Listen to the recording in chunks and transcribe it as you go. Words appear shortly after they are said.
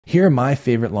Here are my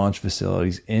favorite launch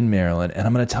facilities in Maryland, and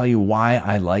I'm going to tell you why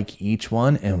I like each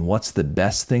one and what's the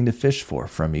best thing to fish for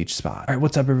from each spot. All right,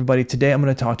 what's up everybody? Today I'm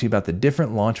going to talk to you about the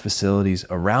different launch facilities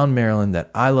around Maryland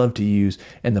that I love to use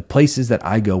and the places that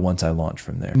I go once I launch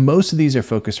from there. Most of these are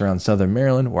focused around Southern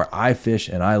Maryland where I fish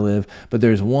and I live, but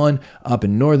there's one up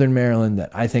in Northern Maryland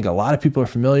that I think a lot of people are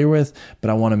familiar with, but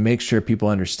I want to make sure people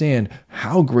understand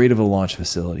how great of a launch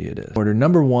facility it is. Order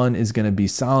number one is going to be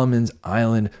Solomon's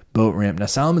Island boat ramp. Now,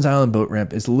 Solomon's Island boat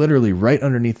ramp is literally right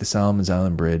underneath the Solomon's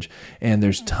Island Bridge, and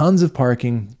there's tons of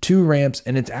parking, 2 ramps,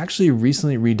 and it's actually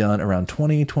recently redone around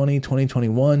 2020,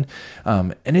 2021,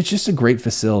 and it's just a great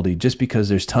facility just because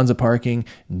there's tons of parking,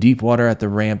 deep water at the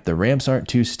ramp, the ramps aren't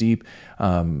too steep,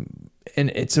 and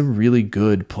it's a really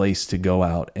good place to go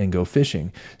out and go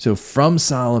fishing. So from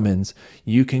Solomon's,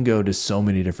 you can go to so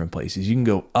many different places. You can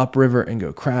go upriver and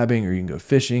go crabbing, or you can go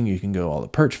fishing. You can go all the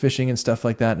perch fishing and stuff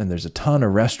like that. And there's a ton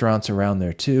of restaurants around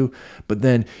there too. But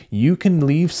then you can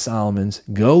leave Solomon's,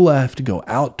 go left, go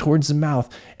out towards the mouth,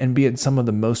 and be at some of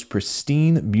the most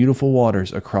pristine, beautiful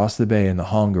waters across the bay in the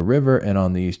Honga River and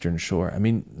on the eastern shore. I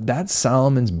mean, that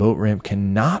Solomon's boat ramp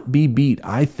cannot be beat,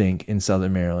 I think, in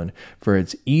Southern Maryland for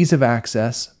its ease of access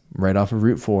right off of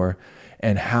Route 4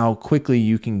 and how quickly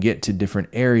you can get to different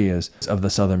areas of the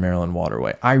Southern Maryland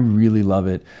waterway. I really love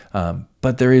it,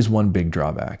 but there is one big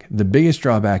drawback. The biggest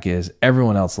drawback is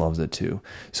everyone else loves it too.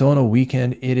 So on a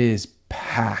weekend, it is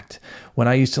packed. When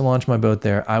I used to launch my boat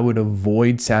there, I would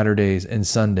avoid Saturdays and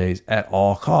Sundays at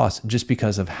all costs just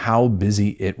because of how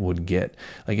busy it would get.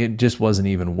 Like, it just wasn't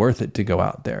even worth it to go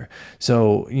out there.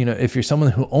 So, if you're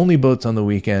someone who only boats on the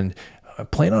weekend,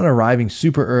 plan on arriving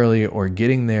super early or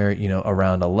getting there,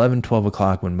 around 11, 12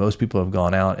 o'clock when most people have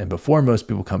gone out and before most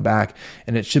people come back,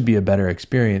 and it should be a better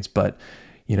experience. But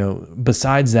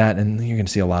besides that, and you're going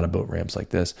to see a lot of boat ramps like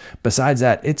this, besides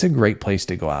that, it's a great place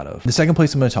to go out of. The second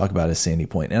place I'm going to talk about is Sandy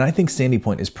Point. And I think Sandy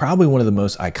Point is probably one of the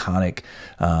most iconic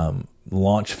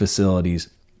launch facilities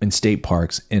in state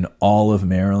parks in all of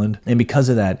Maryland. And because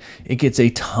of that, it gets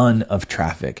a ton of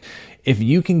traffic. If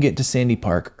you can get to Sandy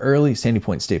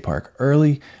Point State Park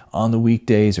early on the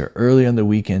weekdays or early on the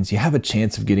weekends, you have a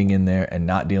chance of getting in there and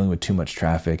not dealing with too much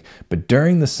traffic. But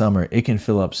during the summer, it can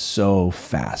fill up so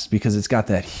fast because it's got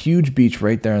that huge beach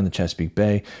right there on the Chesapeake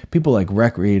Bay. People like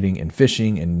recreating and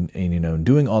fishing and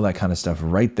doing all that kind of stuff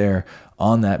right there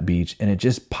on that beach, and it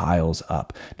just piles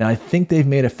up. Now, I think they've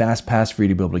made a fast pass for you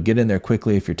to be able to get in there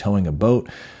quickly if you're towing a boat,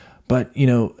 but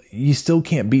you still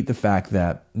can't beat the fact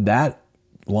that that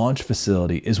launch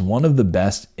facility is one of the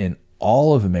best in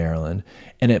all of Maryland,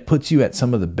 and it puts you at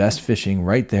some of the best fishing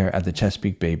right there at the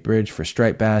Chesapeake Bay Bridge for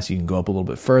striped bass. You can go up a little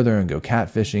bit further and go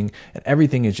catfishing, and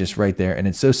everything is just right there. And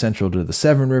it's so central to the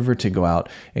Severn River to go out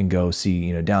and go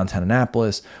see, downtown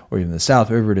Annapolis, or even the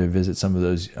South River to visit some of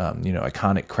those,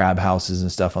 iconic crab houses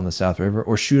and stuff on the South River,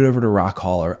 or shoot over to Rock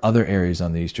Hall or other areas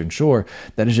on the Eastern Shore.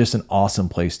 That is just an awesome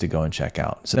place to go and check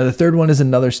out. So now the third one is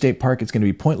another state park. It's going to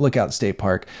be Point Lookout State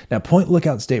Park. Now, Point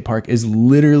Lookout State Park is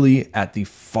literally at the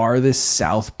farthest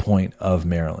south point of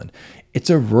Maryland. It's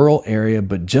a rural area,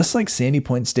 but just like Sandy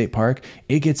Point State Park,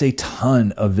 it gets a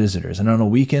ton of visitors. And on a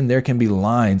weekend, there can be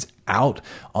lines out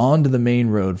onto the main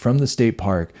road from the state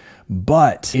park,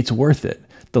 but it's worth it.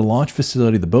 The launch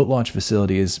facility, the boat launch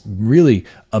facility, is really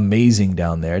amazing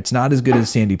down there. It's not as good as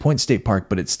Sandy Point State Park,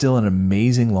 but it's still an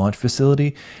amazing launch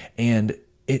facility. And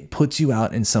it puts you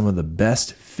out in some of the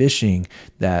best fishing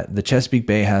that the Chesapeake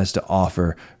Bay has to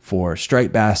offer for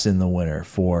striped bass in the winter,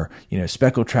 for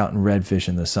speckled trout and redfish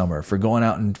in the summer, for going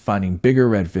out and finding bigger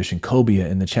redfish and cobia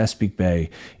in the Chesapeake Bay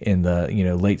in the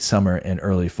late summer and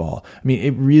early fall. I mean,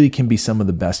 it really can be some of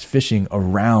the best fishing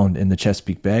around in the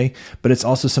Chesapeake Bay, but it's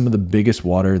also some of the biggest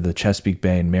water the Chesapeake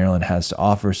Bay in Maryland has to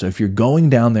offer. So if you're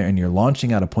going down there and you're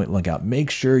launching out of Point Lookout,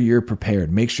 make sure you're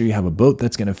prepared. Make sure you have a boat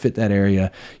that's going to fit that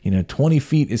area. 20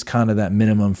 feet is kind of that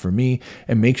minimum for me,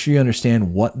 and make sure you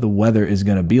understand what the weather is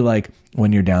going to be like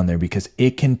when you're down there, because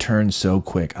it can turn so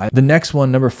quick. The next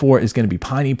one, number 4, is going to be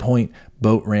Piney Point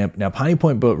Boat Ramp. Now, Piney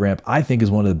Point Boat Ramp, I think,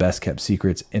 is one of the best kept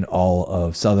secrets in all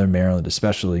of Southern Maryland,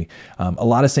 especially. A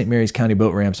lot of St. Mary's County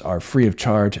boat ramps are free of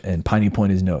charge, and Piney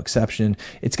Point is no exception.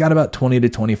 It's got about 20 to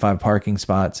 25 parking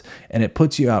spots, and it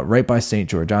puts you out right by St.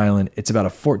 George Island. It's about a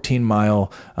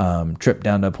 14-mile trip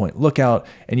down to Point Lookout,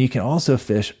 and you can also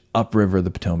fish upriver the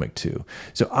Potomac too.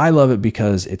 So I love it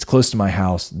because it's close to my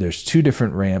house. There's 2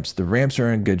 different ramps. The ramps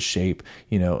are in good shape.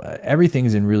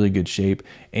 Everything's in really good shape,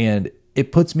 and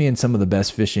it puts me in some of the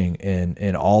best fishing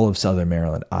in all of Southern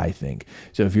Maryland, I think.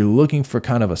 So if you're looking for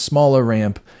kind of a smaller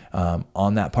ramp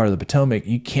on that part of the Potomac,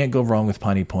 you can't go wrong with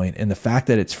Piney Point. And the fact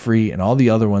that it's free and all the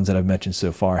other ones that I've mentioned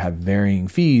so far have varying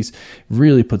fees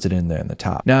really puts it in there in the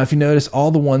top. Now, if you notice,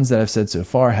 all the ones that I've said so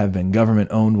far have been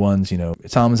government-owned ones. You know,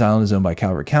 Solomons Island is owned by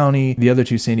Calvert County. The other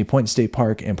two, Sandy Point State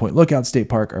Park and Point Lookout State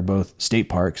Park, are both state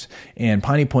parks. And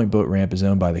Piney Point Boat Ramp is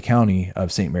owned by the county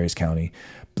of St. Mary's County.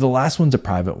 But the last one's a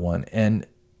private one. And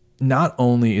not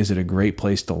only is it a great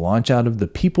place to launch out of, the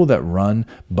people that run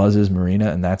Buzz's Marina,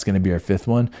 and that's going to be our fifth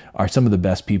one, are some of the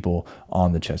best people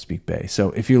on the Chesapeake Bay. So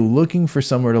if you're looking for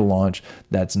somewhere to launch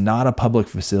that's not a public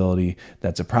facility,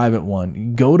 that's a private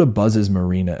one, go to Buzz's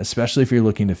Marina, especially if you're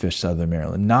looking to fish Southern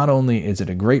Maryland. Not only is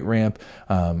it a great ramp,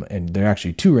 and there are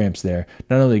actually 2 ramps there,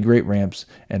 not only great ramps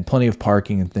and plenty of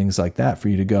parking and things like that for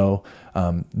you to go,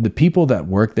 the people that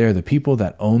work there, the people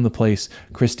that own the place,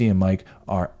 Christy and Mike,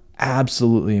 are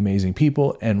absolutely amazing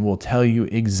people and will tell you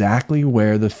exactly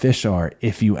where the fish are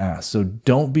if you ask. So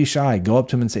don't be shy. Go up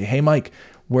to him and say, "Hey, Mike,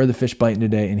 where are the fish biting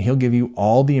today?" And he'll give you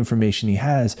all the information he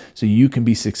has so you can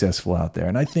be successful out there.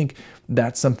 And I think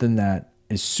that's something that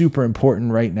is super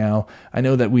important right now. I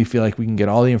know that we feel like we can get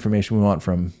all the information we want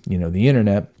from, you know, the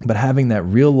internet, but having that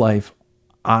real life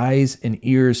eyes and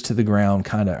ears to the ground,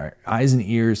 kind of eyes and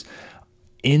ears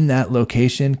in that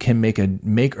location, can make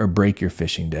or break your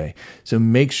fishing day. So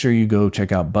make sure you go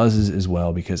check out Buzz's as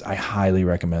well, because I highly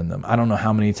recommend them. I don't know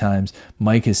how many times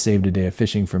Mike has saved a day of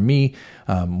fishing for me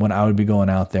when I would be going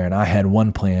out there and I had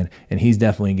one plan, and he's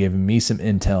definitely given me some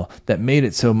intel that made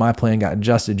it so my plan got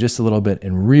adjusted just a little bit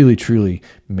and really truly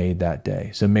made that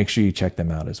day. So make sure you check them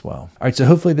out as well. All right, so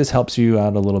hopefully this helps you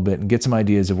out a little bit and get some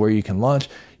ideas of where you can launch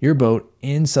your boat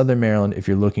in Southern Maryland if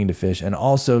you're looking to fish. And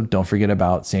also don't forget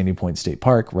about Sandy Point State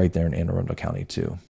Park right there in Anne Arundel County too.